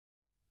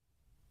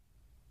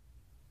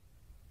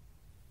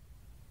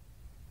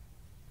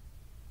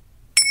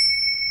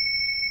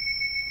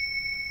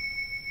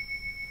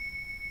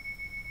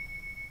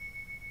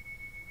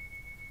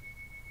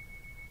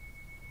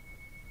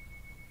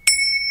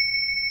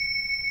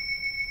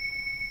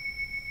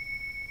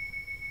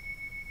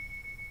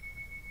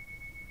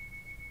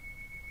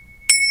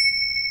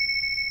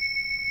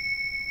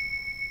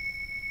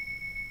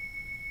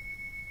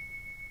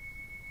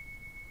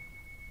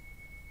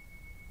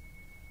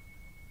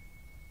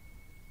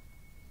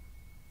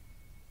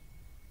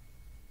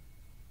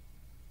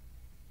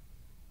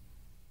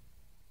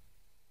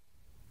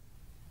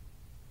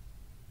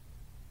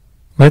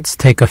Let's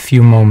take a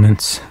few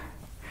moments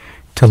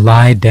to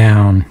lie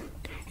down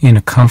in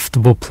a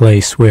comfortable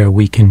place where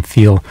we can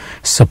feel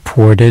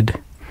supported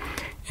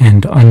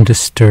and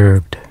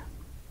undisturbed,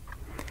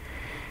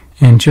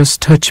 and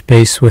just touch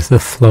base with the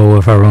flow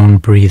of our own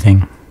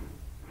breathing.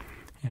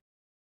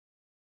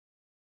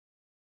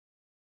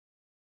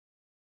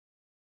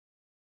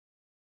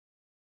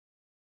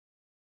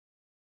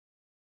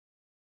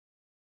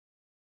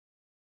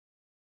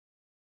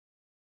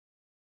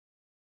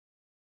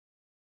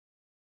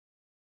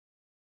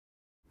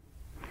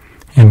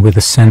 And with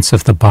a sense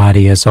of the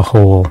body as a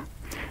whole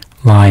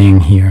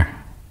lying here.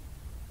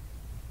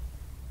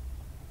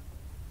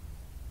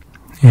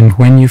 And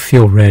when you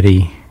feel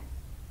ready,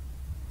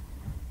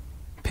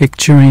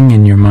 picturing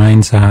in your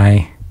mind's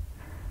eye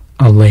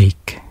a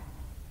lake.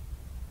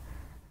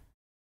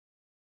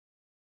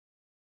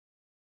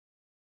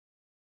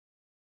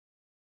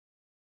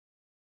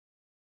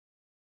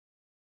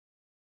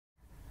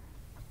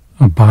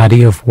 A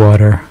body of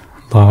water,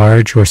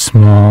 large or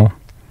small,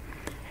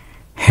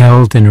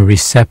 held in a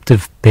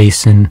receptive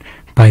basin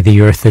by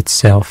the earth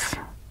itself.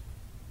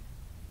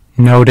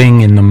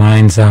 Noting in the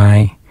mind's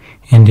eye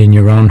and in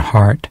your own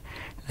heart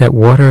that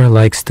water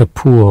likes to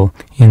pool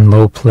in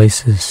low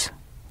places.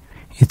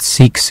 It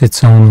seeks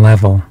its own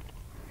level,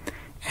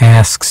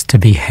 asks to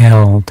be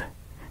held,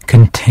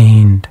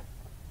 contained.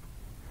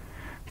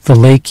 The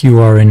lake you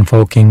are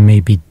invoking may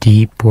be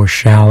deep or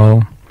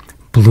shallow,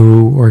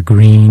 blue or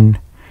green,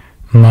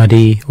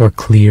 muddy or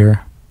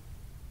clear.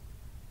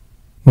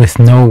 With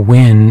no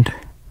wind,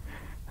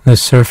 the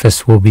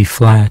surface will be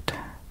flat.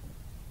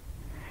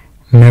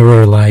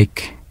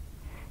 Mirror-like,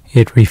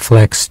 it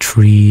reflects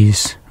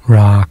trees,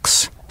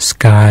 rocks,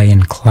 sky,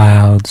 and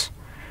clouds,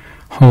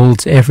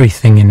 holds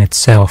everything in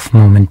itself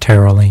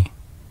momentarily.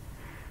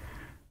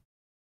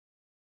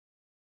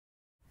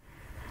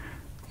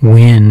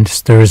 Wind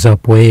stirs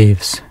up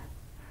waves.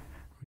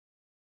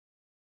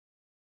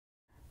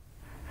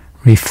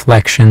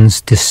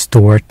 Reflections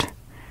distort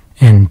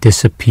and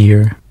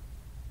disappear.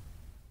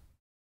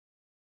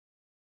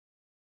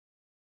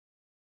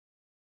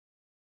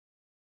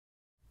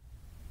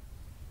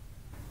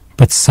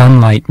 But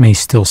sunlight may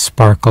still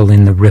sparkle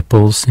in the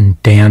ripples and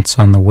dance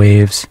on the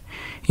waves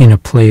in a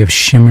play of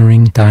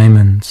shimmering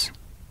diamonds.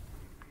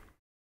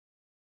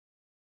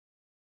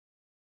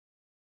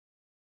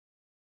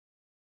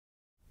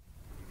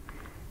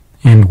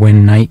 And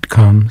when night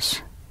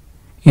comes,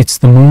 it's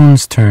the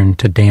moon's turn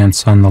to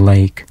dance on the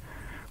lake,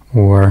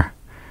 or,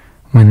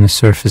 when the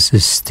surface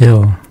is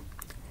still,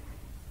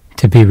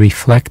 to be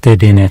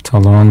reflected in it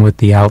along with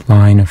the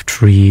outline of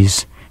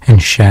trees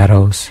and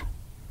shadows.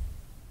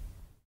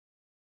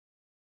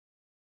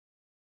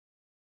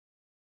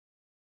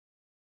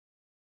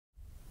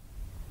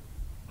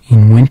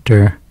 In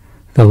winter,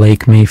 the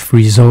lake may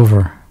freeze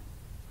over,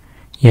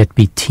 yet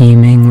be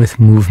teeming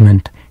with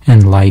movement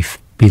and life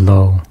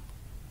below.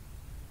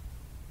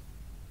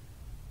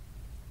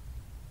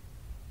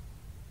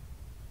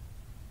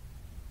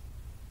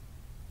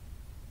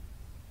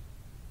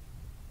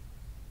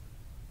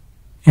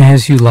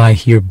 As you lie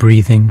here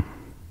breathing,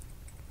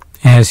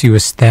 as you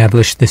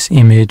establish this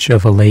image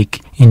of a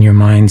lake in your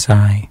mind's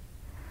eye,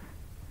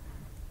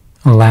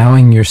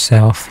 allowing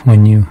yourself,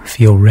 when you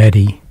feel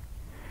ready,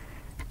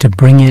 to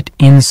bring it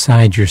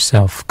inside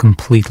yourself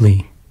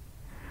completely,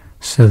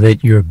 so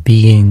that your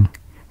being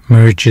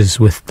merges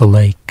with the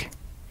lake,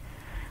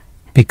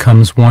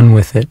 becomes one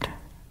with it,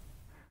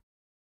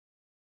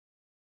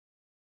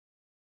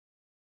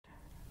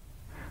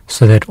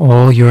 so that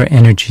all your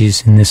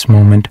energies in this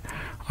moment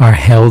are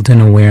held in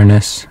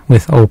awareness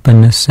with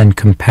openness and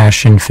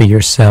compassion for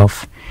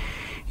yourself,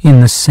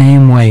 in the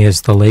same way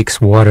as the lake's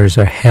waters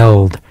are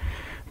held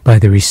by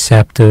the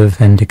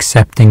receptive and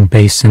accepting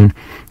basin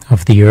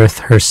of the earth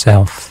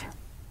herself.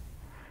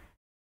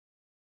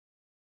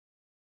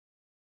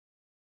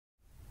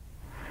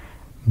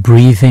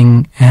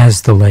 Breathing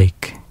as the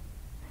lake,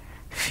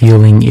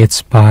 feeling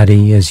its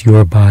body as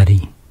your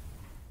body.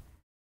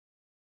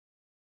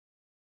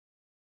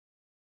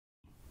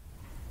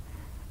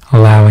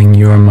 Allowing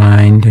your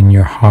mind and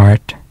your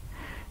heart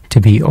to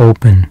be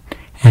open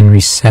and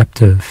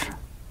receptive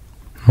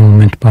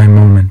moment by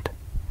moment,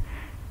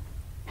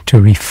 to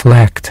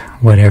reflect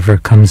whatever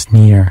comes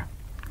near,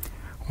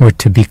 or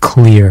to be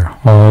clear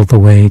all the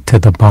way to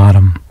the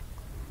bottom,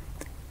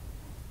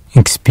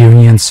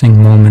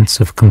 experiencing moments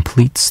of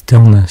complete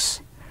stillness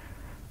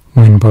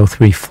when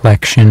both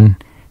reflection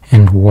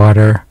and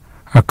water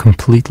are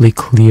completely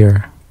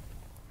clear.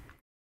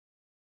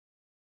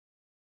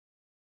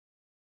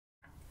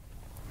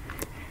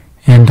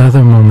 And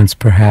other moments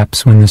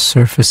perhaps when the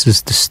surface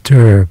is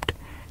disturbed,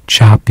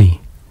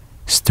 choppy,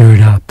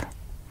 stirred up,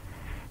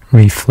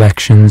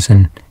 reflections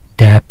and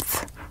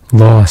depth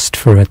lost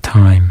for a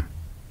time.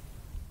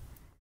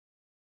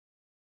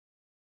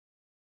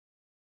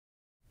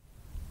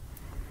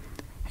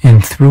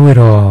 And through it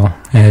all,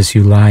 as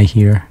you lie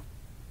here,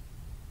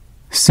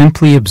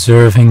 simply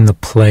observing the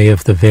play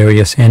of the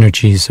various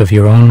energies of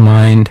your own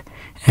mind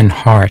and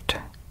heart,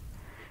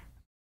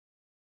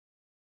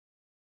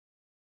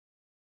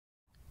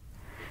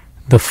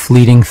 the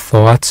fleeting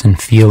thoughts and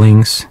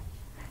feelings,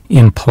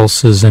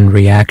 impulses and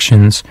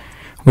reactions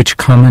which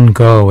come and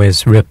go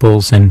as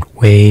ripples and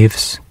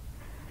waves,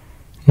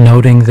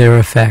 noting their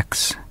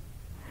effects,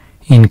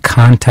 in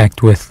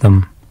contact with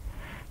them,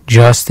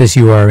 just as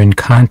you are in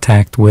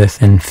contact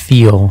with and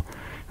feel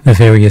the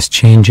various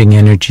changing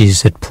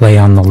energies at play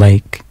on the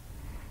lake.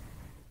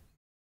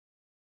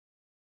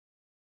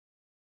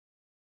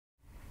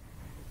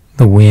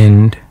 The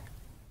wind,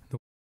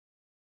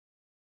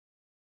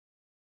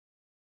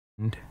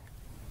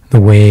 the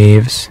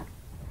waves,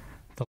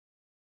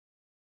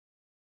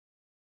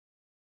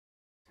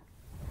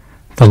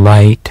 the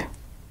light,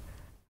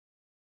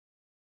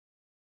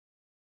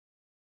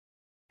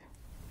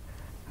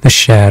 the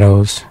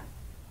shadows,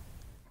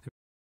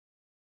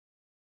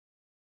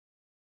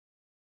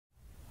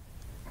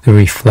 the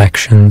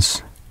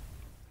reflections,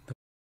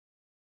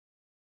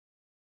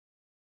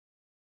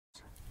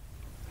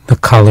 the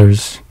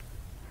colors,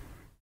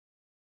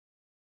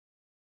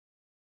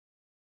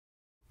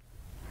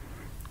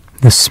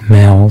 the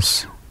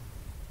smells,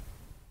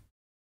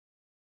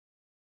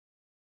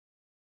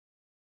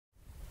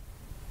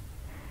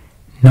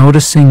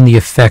 noticing the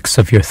effects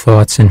of your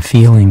thoughts and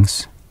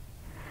feelings.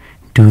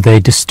 Do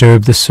they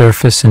disturb the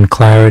surface and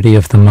clarity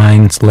of the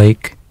mind's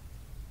lake?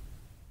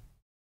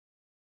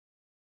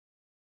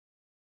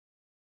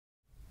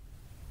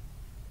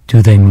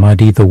 Do they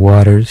muddy the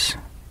waters?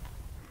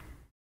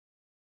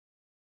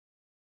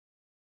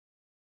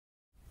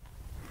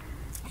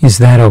 Is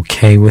that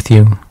okay with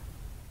you?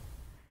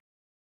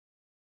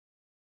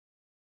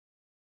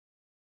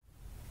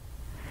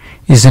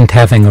 Isn't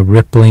having a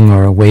rippling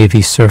or a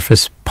wavy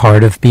surface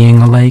part of being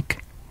a lake?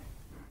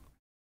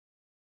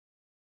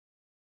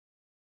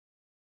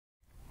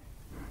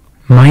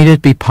 Might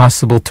it be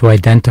possible to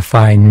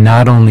identify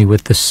not only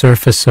with the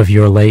surface of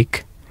your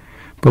lake,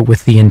 but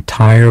with the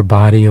entire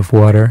body of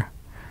water,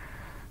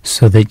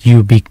 so that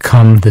you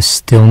become the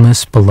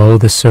stillness below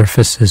the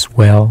surface as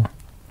well,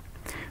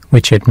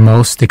 which at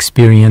most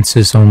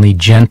experiences only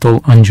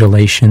gentle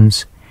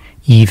undulations,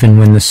 even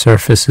when the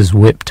surface is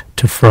whipped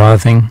to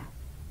frothing?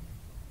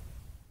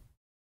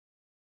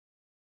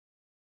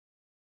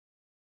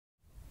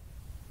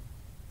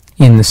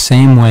 In the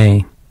same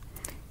way,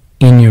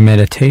 in your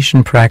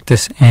meditation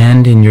practice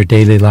and in your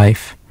daily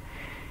life,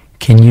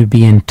 can you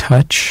be in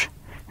touch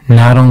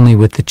not only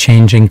with the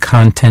changing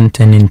content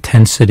and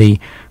intensity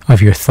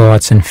of your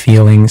thoughts and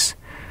feelings,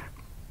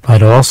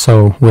 but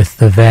also with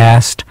the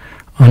vast,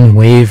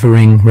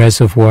 unwavering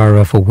reservoir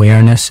of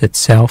awareness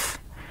itself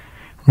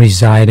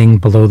residing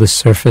below the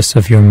surface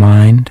of your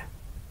mind?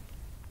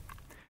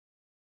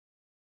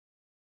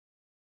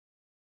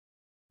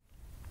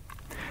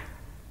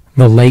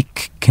 The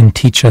lake can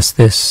teach us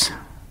this,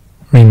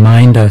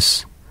 remind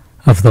us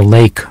of the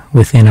lake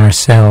within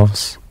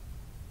ourselves.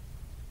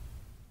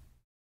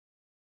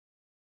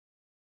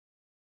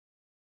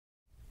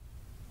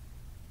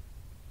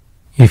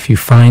 If you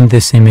find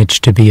this image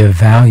to be of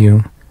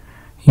value,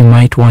 you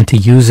might want to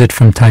use it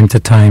from time to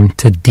time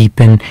to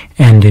deepen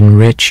and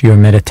enrich your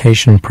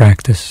meditation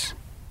practice.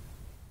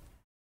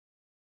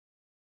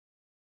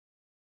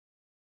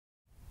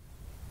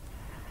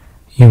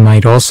 You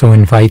might also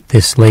invite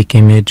this lake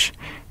image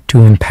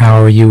to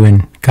empower you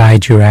and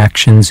guide your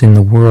actions in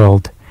the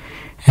world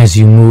as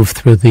you move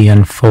through the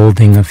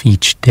unfolding of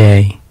each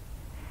day,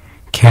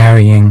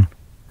 carrying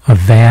a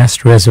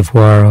vast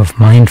reservoir of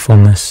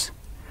mindfulness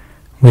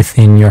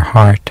within your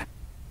heart.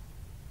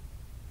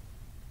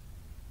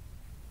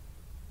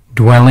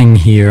 Dwelling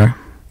here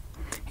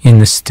in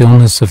the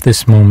stillness of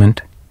this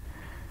moment,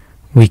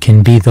 we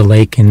can be the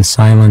lake in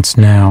silence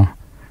now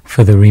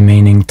for the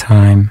remaining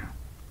time,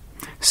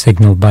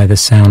 signaled by the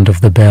sound of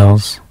the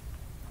bells,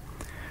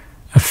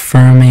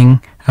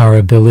 affirming our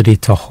ability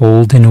to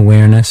hold in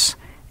awareness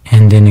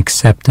and in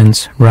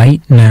acceptance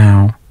right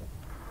now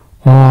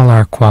all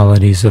our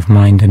qualities of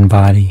mind and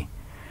body,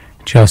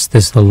 just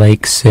as the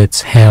lake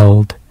sits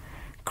held,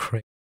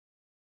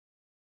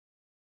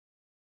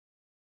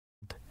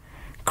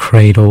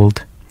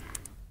 cradled,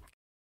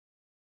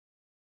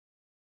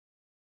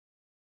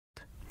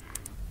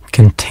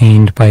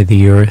 contained by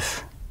the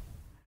earth,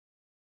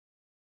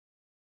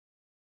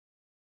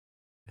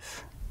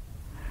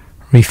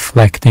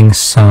 reflecting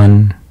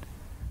sun,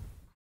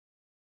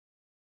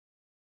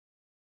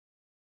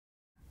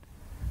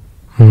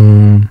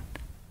 moon,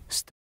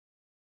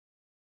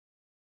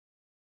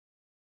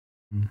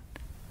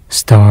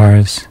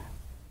 stars,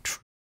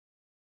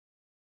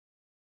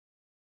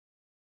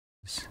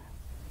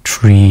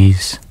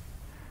 trees,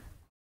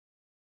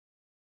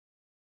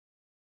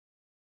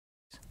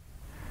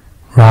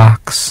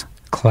 rocks,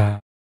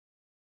 clouds,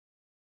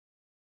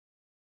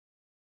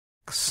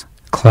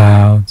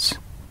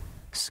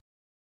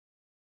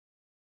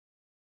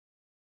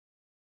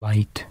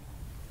 light,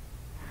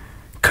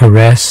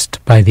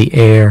 caressed by the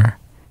air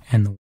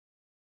and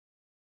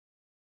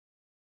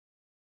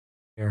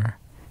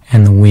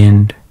the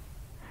wind,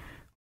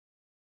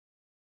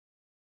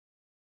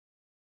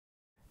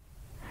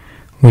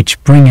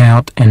 which bring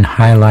out and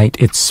highlight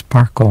its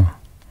sparkle,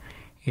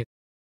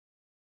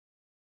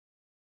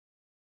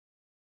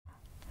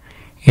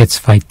 its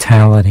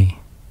vitality,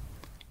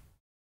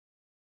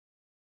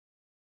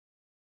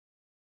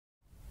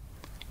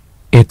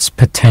 its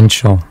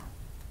potential,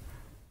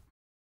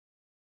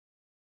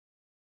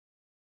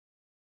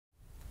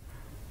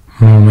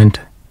 moment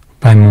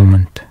by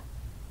moment.